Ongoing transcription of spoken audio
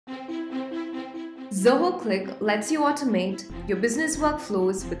Zoho Cliq lets you automate your business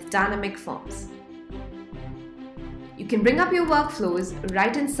workflows with dynamic forms. You can bring up your workflows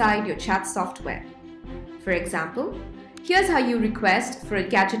right inside your chat software. For example, here's how you request for a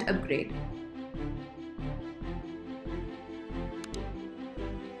gadget upgrade.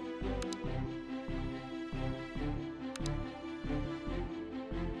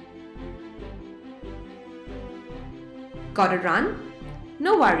 Gotta run?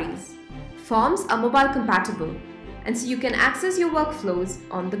 No worries. Forms are mobile compatible, and so you can access your workflows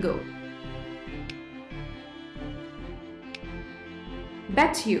on the go.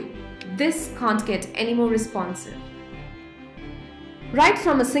 Bet you, this can't get any more responsive. Right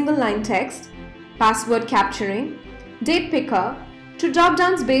from a single line text, password capturing, date picker, to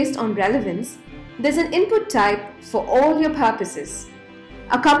drop-downs based on relevance, there's an input type for all your purposes.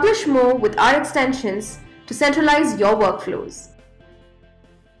 Accomplish more with our extensions to centralize your workflows.